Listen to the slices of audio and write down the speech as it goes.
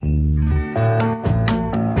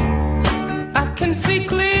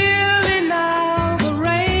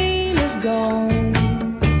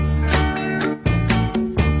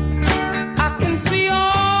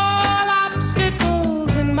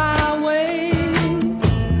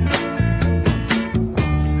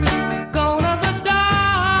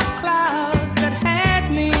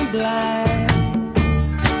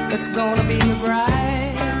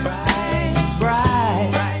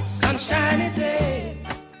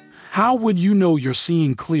How would you know you're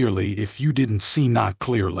seeing clearly if you didn't see not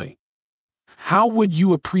clearly? How would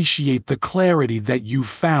you appreciate the clarity that you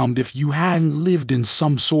found if you hadn't lived in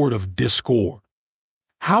some sort of discord?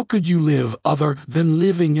 How could you live other than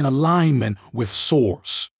living in alignment with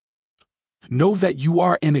Source? Know that you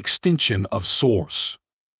are an extension of Source.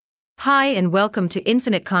 Hi, and welcome to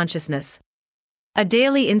Infinite Consciousness, a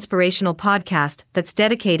daily inspirational podcast that's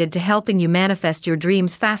dedicated to helping you manifest your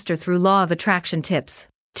dreams faster through law of attraction tips,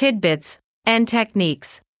 tidbits, and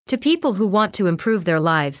techniques to people who want to improve their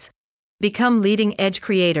lives, become leading-edge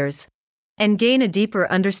creators, and gain a deeper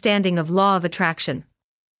understanding of law of attraction.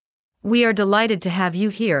 We are delighted to have you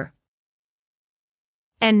here.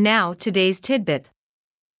 And now, today's tidbit.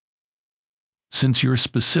 Since your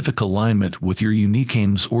specific alignment with your unique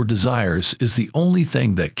aims or desires is the only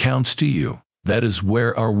thing that counts to you, that is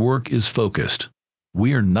where our work is focused.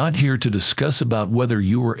 We are not here to discuss about whether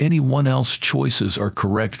you or anyone else's choices are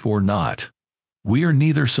correct or not. We are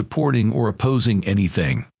neither supporting or opposing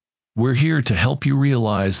anything. We're here to help you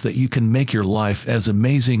realize that you can make your life as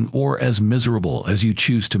amazing or as miserable as you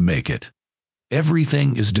choose to make it.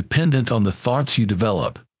 Everything is dependent on the thoughts you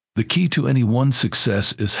develop. The key to anyone's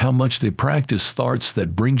success is how much they practice thoughts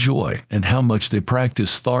that bring joy and how much they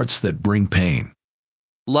practice thoughts that bring pain.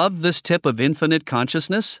 Love this tip of infinite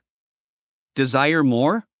consciousness? Desire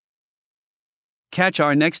more? Catch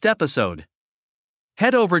our next episode.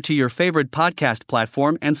 Head over to your favorite podcast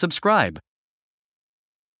platform and subscribe.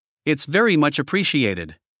 It's very much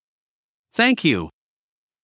appreciated. Thank you.